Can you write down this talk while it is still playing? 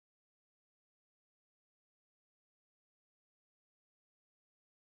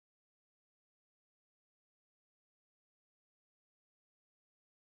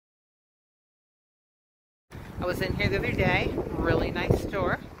I was in here the other day, really nice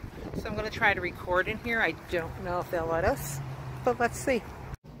store. So I'm going to try to record in here. I don't know if they'll let us, but let's see.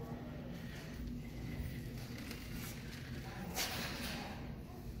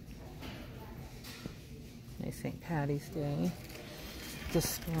 Nice St. Patty's Day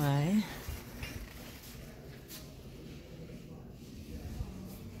display.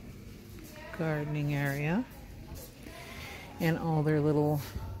 Gardening area. And all their little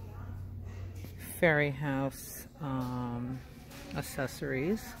fairy house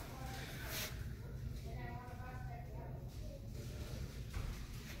accessories.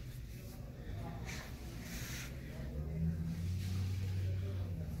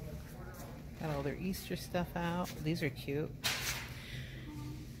 Got all their Easter stuff out. These are cute.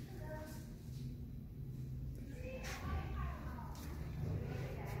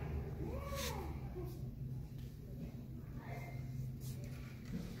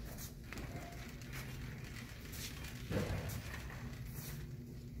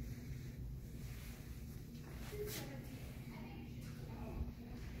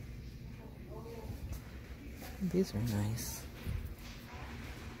 These are nice.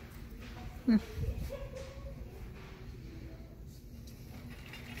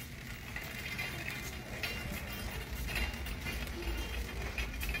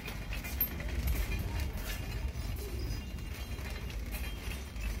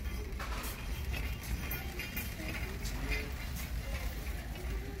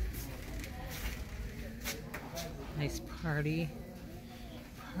 Nice party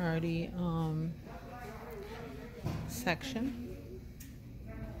section.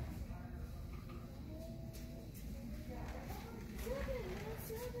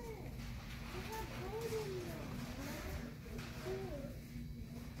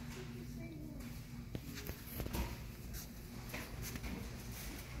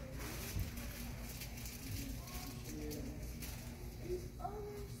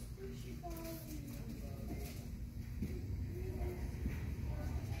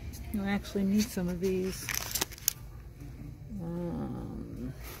 You actually need some of these.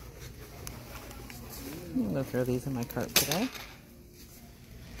 I'm going to throw these in my cart today.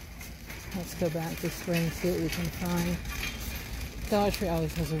 Let's go back this way and see what we can find. Dollar Tree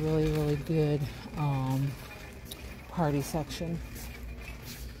always has a really good party section.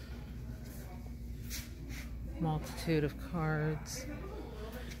 Multitude of cards.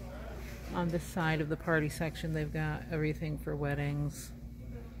 On this side of the party section, they've got everything for weddings,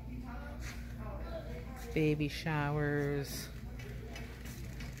 baby showers.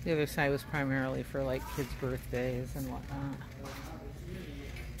 The other side was primarily for like kids' birthdays and whatnot.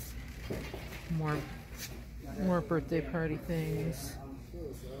 More birthday party things.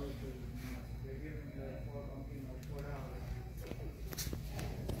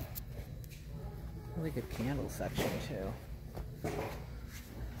 Really good candle section too.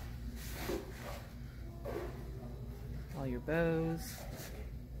 All your bows.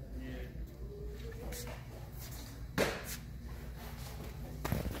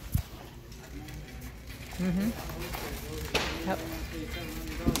 Yep.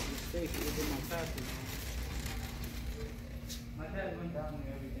 My dad went down and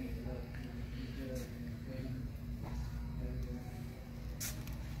everything for that.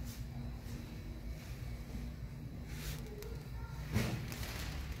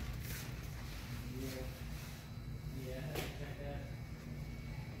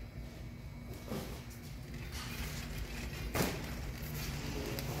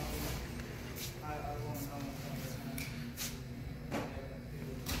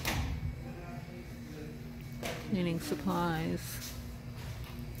 Cleaning supplies.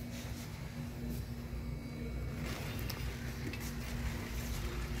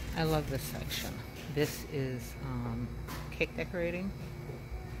 I love this section. This is cake decorating.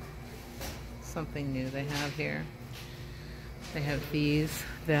 Something new they have here. They have these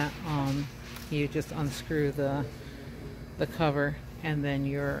that you just unscrew the cover and then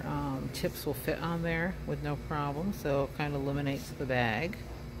your tips will fit on there with no problem, so it kind of eliminates the bag.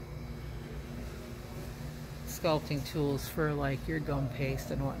 Sculpting tools for like your gum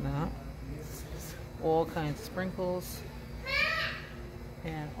paste and whatnot. All kinds of sprinkles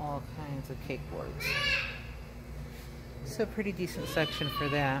and all kinds of cake boards. So pretty decent section for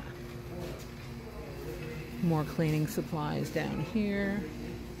that. More cleaning supplies down here.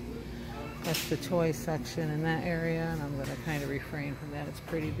 That's the toy section in that area, and I'm going to kind of refrain from that. It's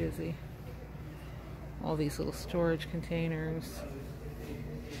pretty busy. All these little storage containers.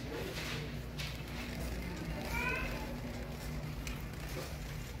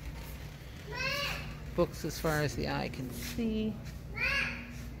 Books as far as the eye can see.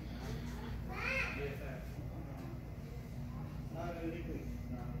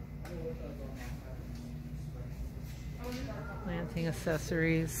 Planting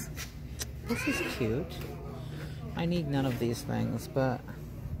accessories. This is cute. I need none of these things, but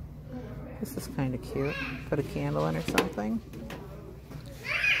this is kind of cute. Put a candle in or something.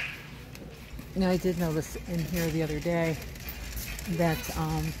 Now, I did notice in here the other day that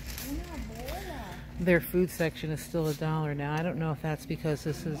their food section is still $1 now. I don't know if that's because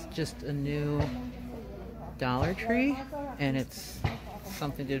this is just a new Dollar Tree and it's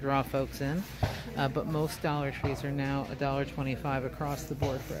something to draw folks in, but most Dollar Trees are now $1.25 across the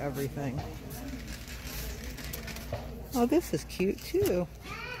board for everything. Oh, this is cute too.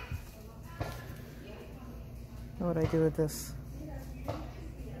 What would I do with this?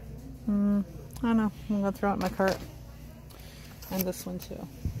 I don't know. I'm gonna throw it in my cart. And this one too.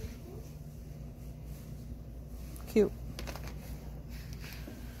 Cute.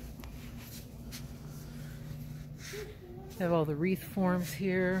 Have all the wreath forms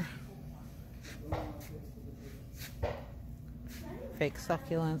here. Fake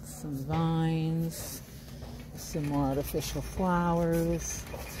succulents and vines. Some more artificial flowers.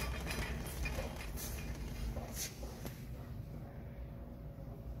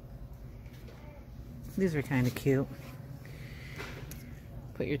 These are kind of cute.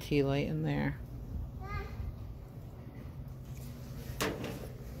 Put your tea light in there.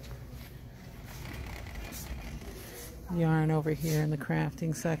 Yarn over here in the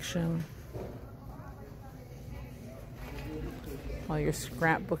crafting section. All your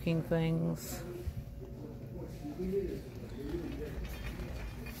scrapbooking things.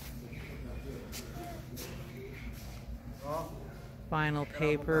 Vinyl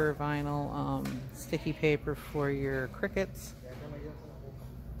paper, vinyl sticky paper for your crickets.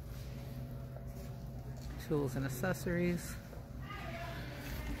 Tools and accessories.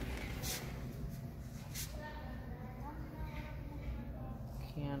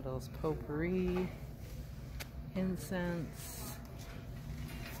 Candles, potpourri, incense.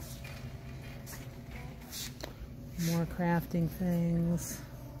 More crafting things.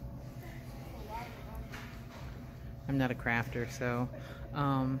 I'm not a crafter, so,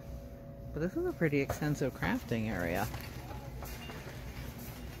 but this is a pretty extensive crafting area.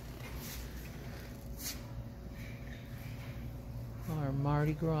 All our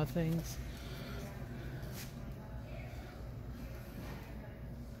Mardi Gras things.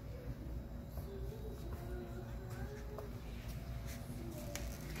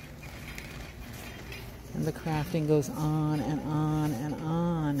 And the crafting goes on and on and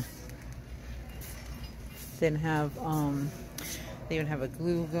on. They have, they even have a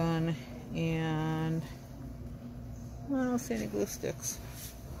glue gun and, well, I don't see any glue sticks.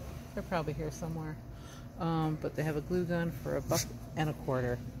 They're probably here somewhere. But they have a glue gun for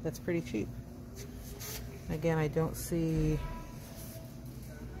 $1.25. That's pretty cheap. Again, I don't see,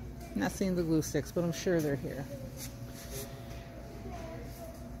 not seeing the glue sticks, but I'm sure they're here.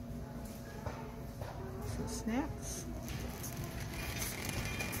 Some snacks.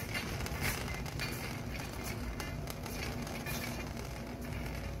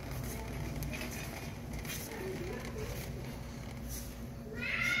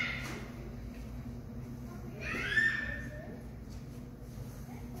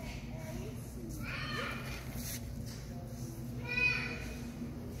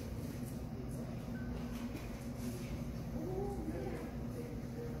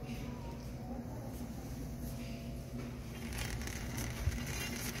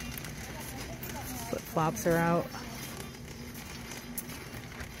 Flip-flops are out.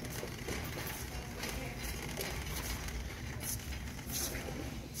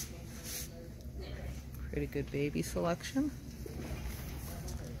 Pretty good baby selection.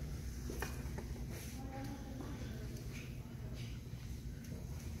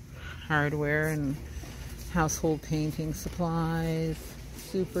 Hardware and household painting supplies,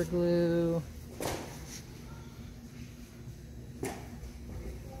 super glue.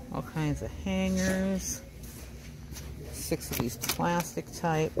 All kinds of hangers. 6 of these plastic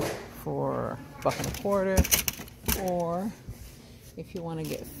type for $1.25. Or if you want to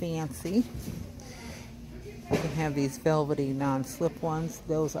get fancy, you can have these velvety non-slip ones.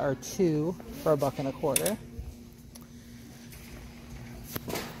 Those are 2 for $1.25.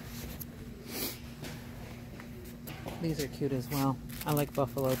 These are cute as well. I like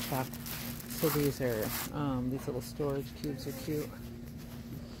buffalo check. So these are, these little storage cubes are cute.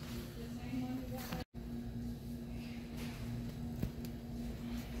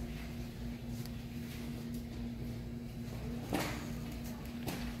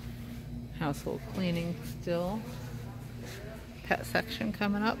 Household cleaning still. Pet section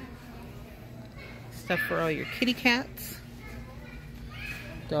coming up. Stuff for all your kitty cats.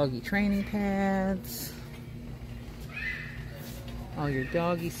 Doggy training pads. All your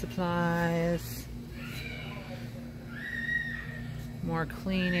doggy supplies. More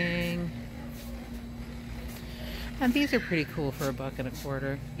cleaning. And these are pretty cool for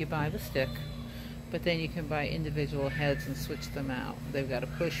 $1.25. You buy the stick, but then you can buy individual heads and switch them out. They've got a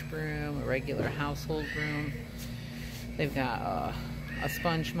push broom, a regular household broom. They've got a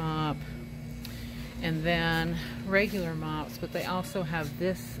sponge mop, and then regular mops, but they also have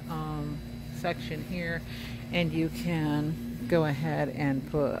this section here, and you can go ahead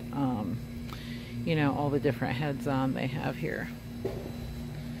and put, you know, all the different heads on they have here.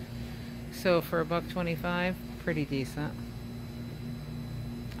 So for $1.25, pretty decent.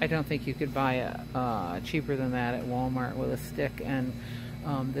 I don't think you could buy it cheaper than that at Walmart with a stick and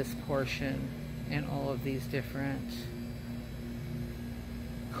this portion and all of these different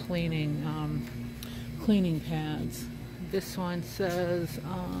cleaning pads. This one says,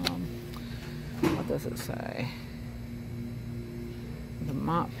 what does it say? The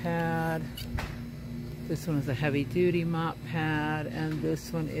mop pad. This one is a heavy duty mop pad, and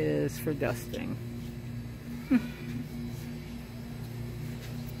this one is for dusting.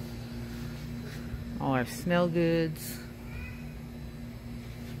 All our smell goods.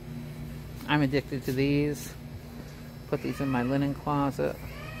 I'm addicted to these. Put these in my linen closet.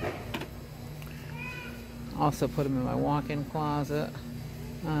 Also put them in my walk-in closet.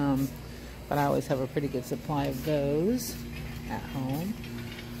 But I always have a pretty good supply of those at home.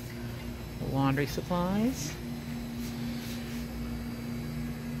 Laundry supplies.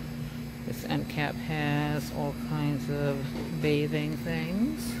 This end cap has all kinds of bathing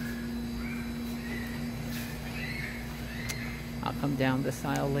things. I'll come down this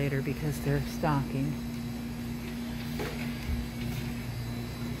aisle later because they're stocking.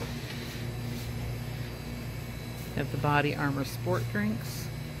 Have the Body Armor sport drinks,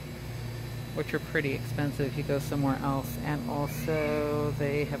 which are pretty expensive if you go somewhere else, and also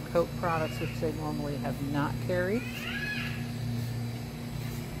they have Coke products, which they normally have not carried.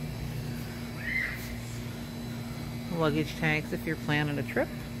 Luggage tags if you're planning a trip,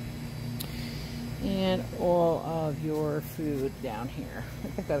 and all of your food down here. I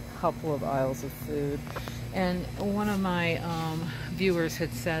think I've got a couple of aisles of food, and one of my viewers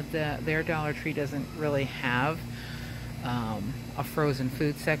had said that their Dollar Tree doesn't really have a frozen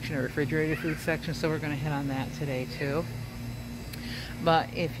food section or refrigerated food section, so we're going to hit on that today too. But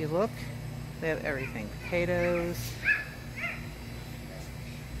if you look, they have everything. Potatoes.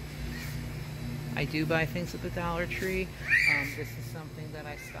 I do buy things at the Dollar Tree. This is something that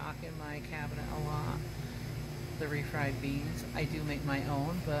I stock in my cabinet a lot. The refried beans. I do make my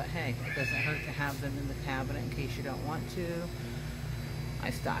own, but hey, it doesn't hurt to have them in the cabinet in case you don't want to. I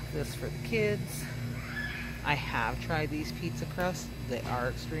stock this for the kids. I have tried these pizza crusts. They are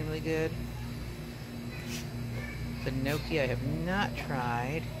extremely good. The gnocchi I have not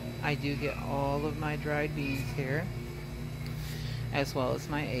tried. I do get all of my dried beans here, as well as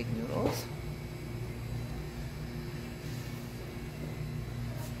my egg noodles.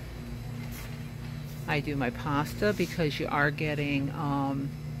 I do my pasta because you are getting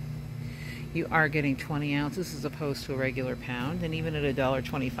 20 ounces as opposed to a regular pound, and even at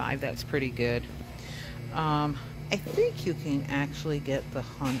 $1.25, that's pretty good. I think you can actually get the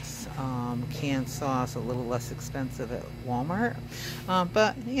Hunt's canned sauce a little less expensive at Walmart,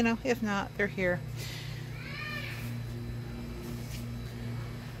 but you know, if not, they're here.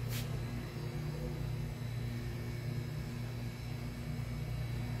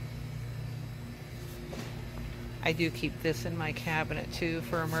 I do keep this in my cabinet too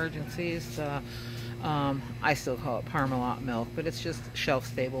for emergencies. I still call it Parmalat milk, but it's just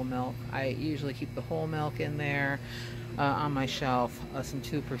shelf-stable milk. I usually keep the whole milk in there on my shelf, some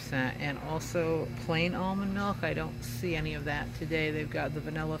 2%, and also plain almond milk. I don't see any of that today. They've got the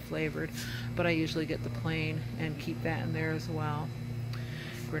vanilla flavored, but I usually get the plain and keep that in there as well.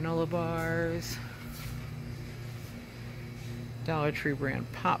 Granola bars, Dollar Tree brand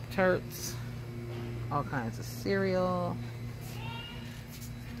Pop-Tarts, all kinds of cereal.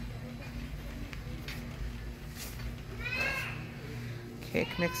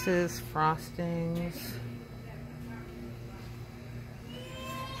 Cake mixes, frostings.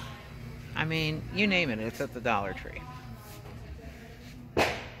 I mean, you name it, it's at the Dollar Tree. I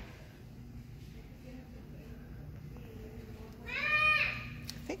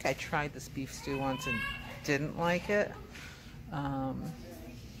think I tried this beef stew once and didn't like it.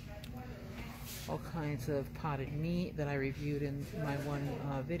 All kinds of potted meat that I reviewed in my one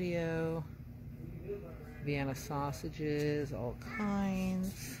video. Vienna sausages, all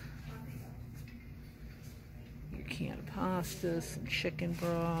kinds. Your canned pastas, some chicken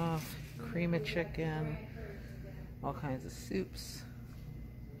broth, cream of chicken, all kinds of soups,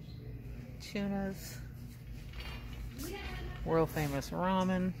 tunas, world famous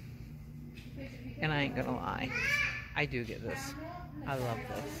ramen, and I ain't gonna lie, I do get this. I love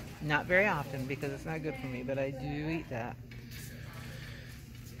this. Not very often because it's not good for me, but I do eat that.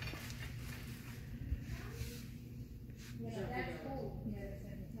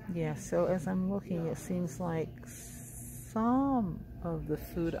 Yeah, so as I'm looking, it seems like some of the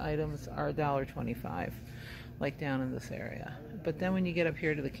food items are $1.25, like down in this area. But then when you get up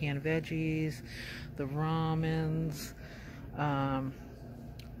here to the canned veggies, the ramens,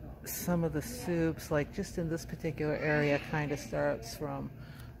 some of the soups, like just in this particular area, kind of starts from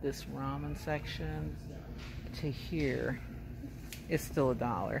this ramen section to here. It's still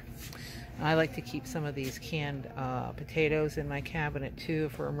 $1. I like to keep some of these canned potatoes in my cabinet too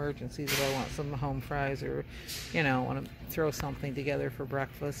for emergencies if I want some home fries or, you know, want to throw something together for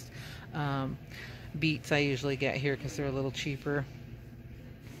breakfast. Beets I usually get here because they're a little cheaper.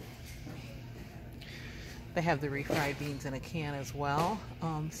 They have the refried beans in a can as well.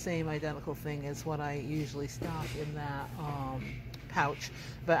 Same identical thing as what I usually stock in that pouch,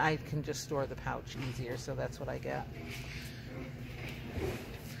 but I can just store the pouch easier, so that's what I get.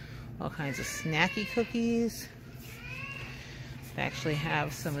 All kinds of snacky cookies. They actually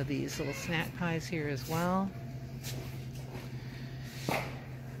have some of these little snack pies here as well.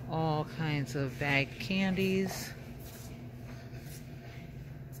 All kinds of bagged candies.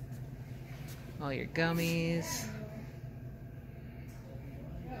 All your gummies.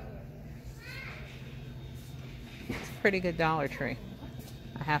 It's a pretty good Dollar Tree,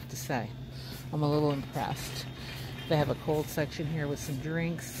 I have to say. I'm a little impressed. They have a cold section here with some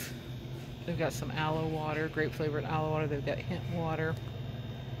drinks. They've got some aloe water, grape flavored aloe water. They've got hint water.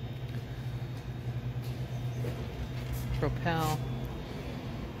 Propel.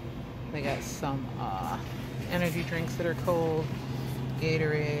 They got some energy drinks that are cold.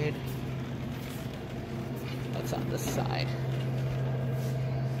 Gatorade. That's on this side.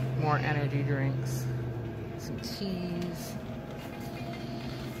 More energy drinks. Some teas.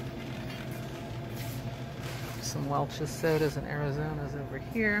 Some Welch's sodas and Arizona's over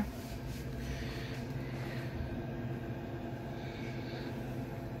here.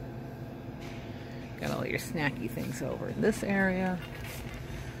 Got all your snacky things over in this area.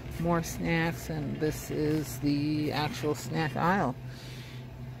 More snacks, and this is the actual snack aisle.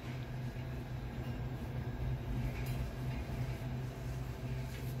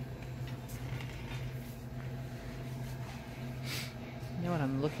 You know what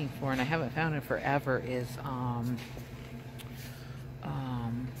I'm looking for, and I haven't found it forever, is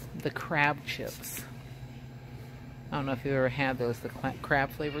the crab chips. I don't know if you ever had those, the crab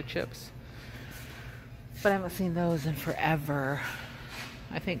flavored chips. But I haven't seen those in forever.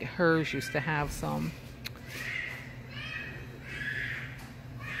 I think hers used to have some.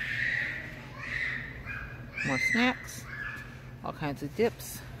 More snacks. All kinds of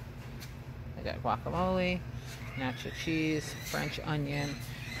dips. I got guacamole, nacho cheese, French onion,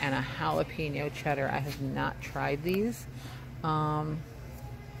 and a jalapeno cheddar. I have not tried these.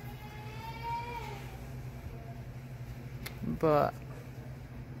 But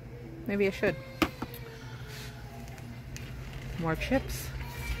maybe I should. More chips.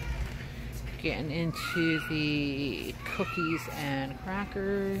 Getting into the cookies and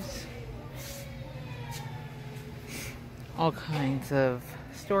crackers. All kinds of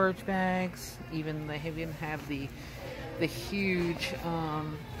storage bags. Even they even have the huge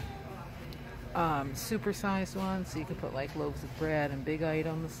super-sized ones, so you can put like loaves of bread and big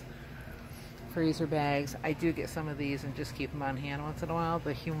items. Freezer bags. I do get some of these and just keep them on hand once in a while,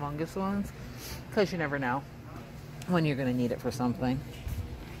 the humongous ones, because you never know when you're going to need it for something.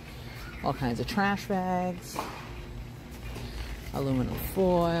 All kinds of trash bags, aluminum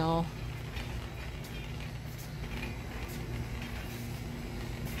foil,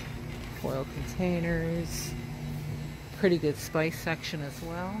 foil containers, pretty good spice section as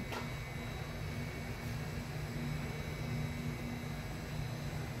well.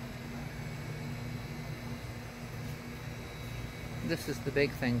 This is the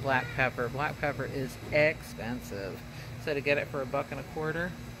big thing, black pepper. Black pepper is expensive. So to get it for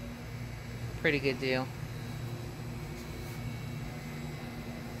 $1.25, pretty good deal.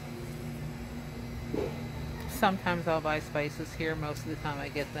 Sometimes I'll buy spices here. Most of the time I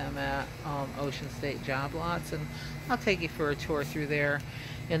get them at Ocean State job lots, and I'll take you for a tour through there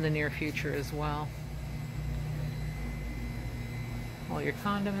in the near future as well. All your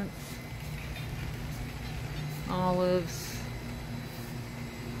condiments, olives,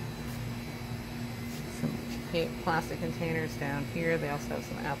 some plastic containers down here. They also have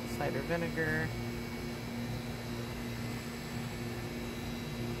some apple cider vinegar.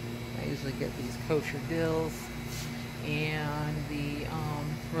 I usually get these kosher dills and the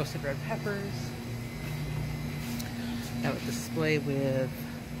roasted red peppers. That would display with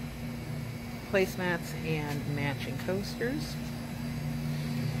placemats and matching coasters.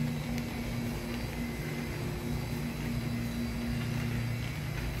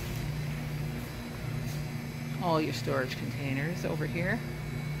 All your storage containers over here.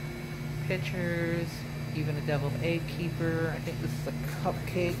 Pitchers, even a deviled egg keeper. I think this is a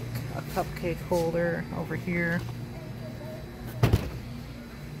cupcake holder over here.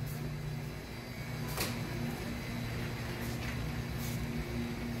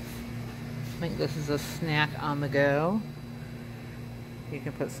 I think this is a snack on the go. You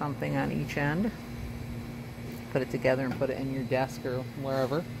can put something on each end. Put it together and put it in your desk or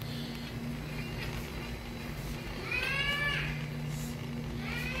wherever.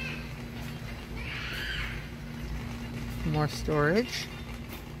 More storage.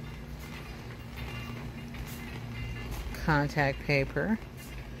 Contact paper.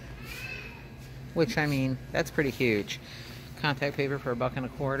 Which, I mean, that's pretty huge. Contact paper for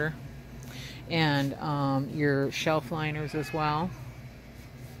 $1.25. And your shelf liners as well.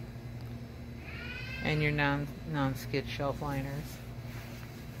 And your non-skid shelf liners.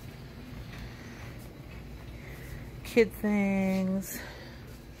 Kid things.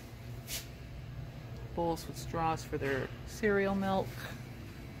 Bowls with straws for their cereal milk.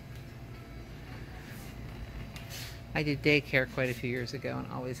 I did daycare quite a few years ago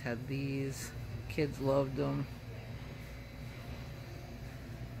and always had these. Kids loved them.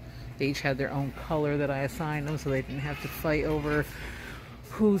 They each had their own color that I assigned them so they didn't have to fight over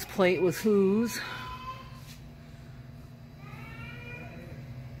whose plate was whose.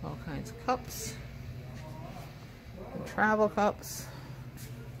 All kinds of cups. And travel cups.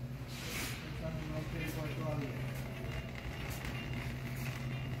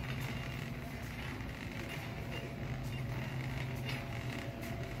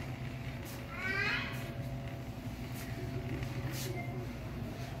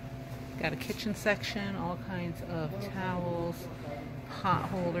 Got a kitchen section, all kinds of towels, pot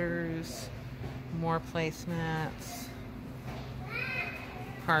holders, more placemats,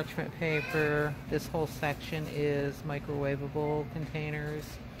 parchment paper. This whole section is microwavable containers.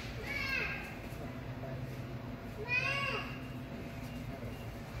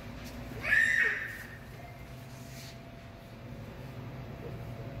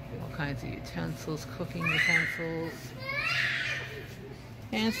 All kinds of utensils, cooking utensils.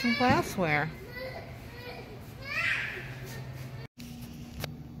 And some glassware.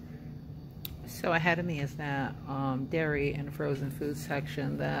 So ahead of me is that dairy and frozen food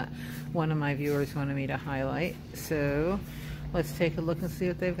section that one of my viewers wanted me to highlight. So let's take a look and see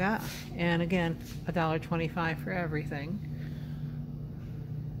what they've got. And again, $1.25 for everything.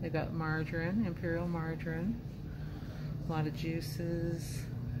 They've got margarine, imperial margarine, a lot of juices,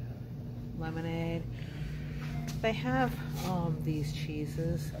 lemonade. They have these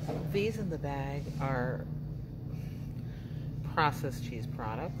cheeses. These in the bag are processed cheese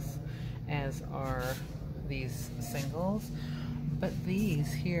products, as are these singles. But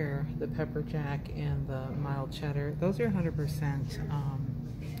these here, the pepper jack and the mild cheddar, those are 100%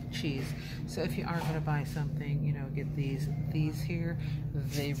 cheese. So if you are going to buy something, you know, get these. These here,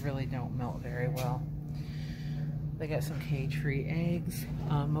 they really don't melt very well. They got some cage-free eggs.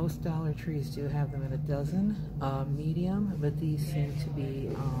 Most Dollar Trees do have them in a dozen, medium, but these seem to be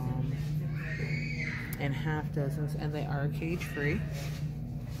in half dozens, and they are cage-free.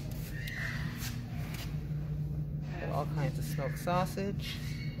 All kinds of smoked sausage,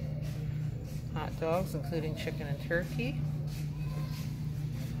 hot dogs, including chicken and turkey,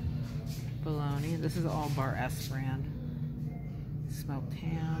 bologna. This is all Bar S brand. Smoked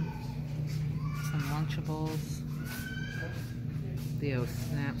ham, some Lunchables. The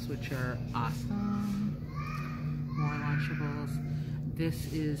snaps, which are awesome. More Lunchables.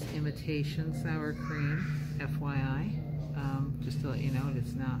 This is imitation sour cream, FYI. Just to let you know,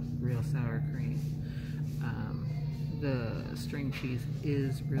 it's not real sour cream. The string cheese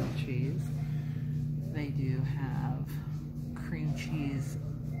is real cheese. They do have cream cheese,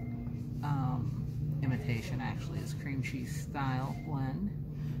 imitation actually is cream cheese style blend.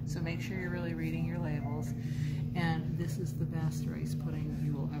 So make sure you're really reading your labels. And this is the best rice pudding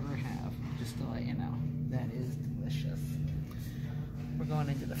you will ever have, just to let you know. That is delicious. We're going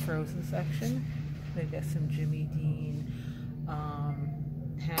into the frozen section. They've got some Jimmy Dean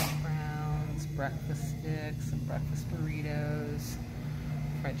hash browns, breakfast sticks, some breakfast burritos,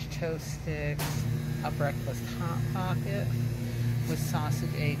 French toast sticks, a breakfast hot pocket with sausage,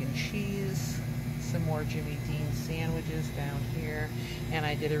 egg, and cheese. Some more Jimmy Dean sandwiches down here, and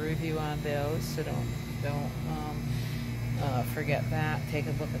I did a review on those, so don't forget that. Take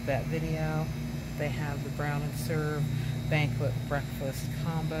a look at that video. They have the brown and serve banquet breakfast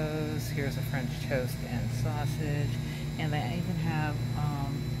combos. Here's a French toast and sausage, and they even have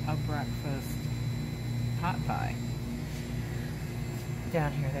a breakfast pot pie.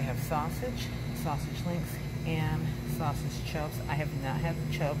 Down here they have sausage links, and sausage chops. I have not had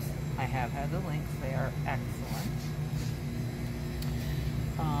the chops. I have had the links. They are excellent.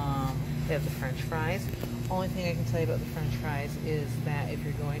 They have the French fries. Only thing I can tell you about the French fries is that if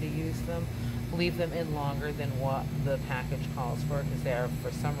you're going to use them, leave them in longer than what the package calls for, because they are,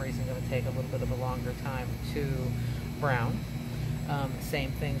 for some reason, going to take a little bit of a longer time to brown.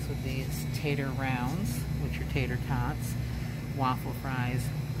 Same things with these tater rounds, which are tater tots, waffle fries.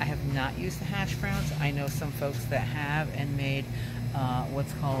 I have not used the hash browns. I know some folks that have and made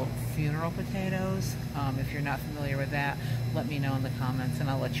what's called funeral potatoes. If you're not familiar with that, let me know in the comments and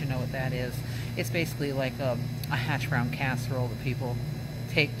I'll let you know what that is. It's basically like a hash brown casserole that people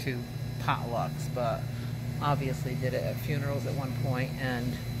take to potlucks, but obviously did it at funerals at one point,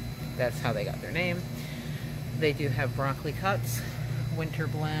 and that's how they got their name. They do have broccoli cuts, winter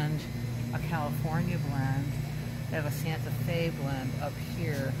blend, a California blend. They have a Santa Fe blend up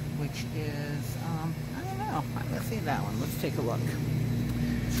here, which is, I don't know, I haven't seen that one. Let's take a look.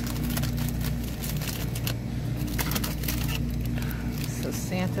 So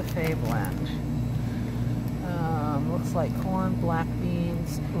Santa Fe blend. Looks like corn, black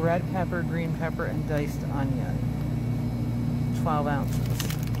beans, red pepper, green pepper, and diced onion. 12 ounces.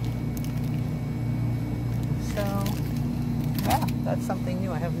 So, yeah, that's something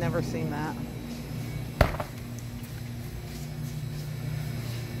new. I have never seen that.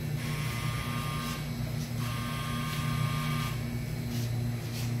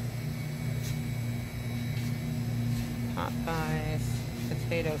 Hot pies,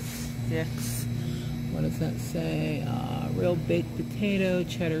 potato sticks. What does that say? Real baked potato,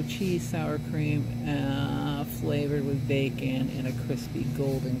 cheddar cheese, sour cream, flavored with bacon and a crispy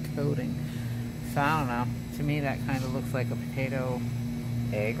golden coating. So I don't know. To me, that kind of looks like a potato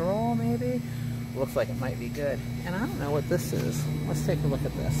egg roll, maybe. Looks like it might be good. And I don't know what this is. Let's take a look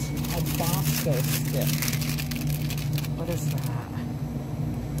at this. A Bosco stick. What is that?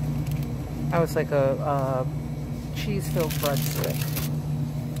 Oh, it's like a cheese-filled breadstick.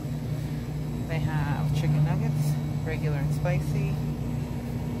 They have chicken nuggets, regular and spicy,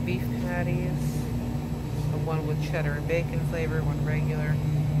 beef patties, one with cheddar and bacon flavor, one regular,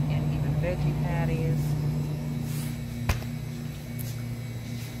 and even veggie patties.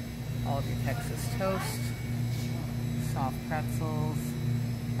 All of your Texas toast, soft pretzels,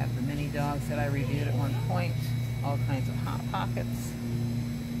 have the mini dogs that I reviewed at one point, all kinds of Hot Pockets,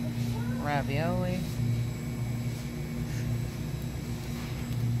 ravioli.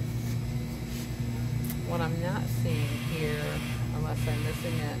 What I'm not seeing here, unless I'm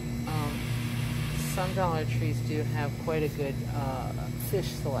missing it, some Dollar Trees do have quite a good fish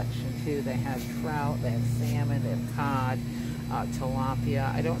selection too. They have trout, they have salmon, they have cod,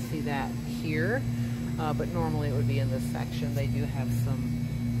 tilapia. I don't see that here, but normally it would be in this section. They do have some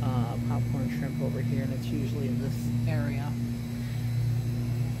popcorn shrimp over here, and it's usually in this area.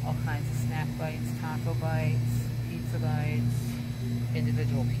 All kinds of snack bites, taco bites, pizza bites,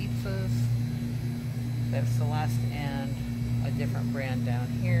 individual pizzas. They have Celeste and a different brand down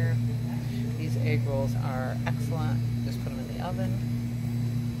here. These egg rolls are excellent. Just put them in the oven.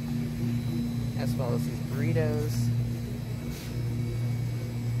 As well as these burritos.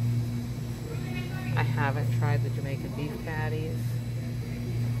 I haven't tried the Jamaican beef patties.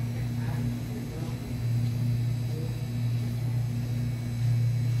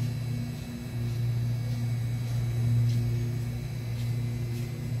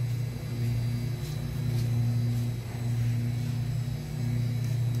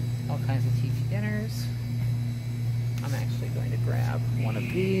 All kinds of TV dinners. I'm actually going to grab one of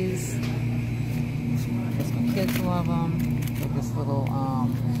these because my kids love them. They're this little,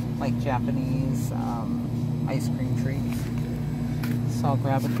 like Japanese ice cream treats. So I'll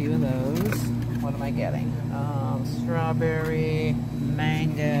grab a few of those. What am I getting? Strawberry,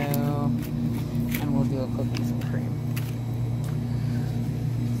 mango, and we'll do a cookies and cream.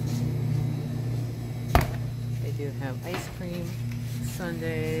 They do have ice cream,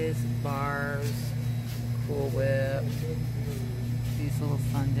 sundaes, bars, Cool Whip, these little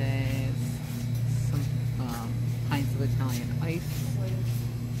sundaes, some pints of Italian ice,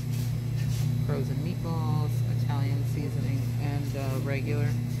 frozen meatballs, Italian seasoning and regular,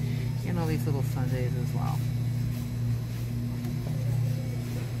 and all these little sundaes as well.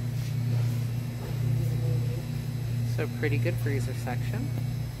 So pretty good freezer section.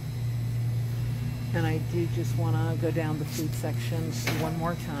 And I do just want to go down the food section one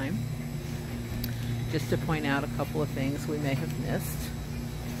more time, just to point out a couple of things we may have missed,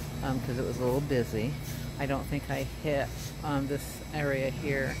 because it was a little busy. I don't think I hit this area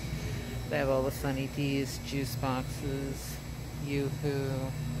here. They have all the Sunny D's, juice boxes, Yoo-Hoo.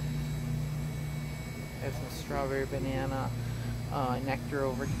 There's some strawberry banana, nectar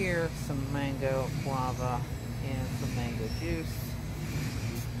over here, some mango, guava, and some mango juice.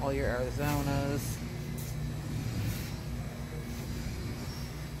 All your Arizonas,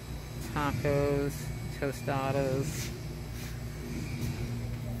 tacos, tostadas,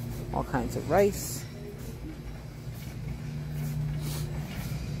 all kinds of rice.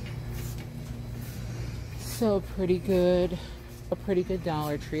 So pretty good, a pretty good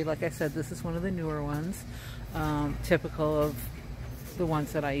Dollar Tree. Like I said, this is one of the newer ones, typical of the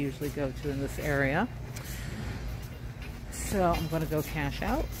ones that I usually go to in this area. So I'm going to go cash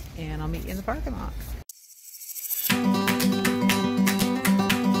out, and I'll meet you in the parking lot.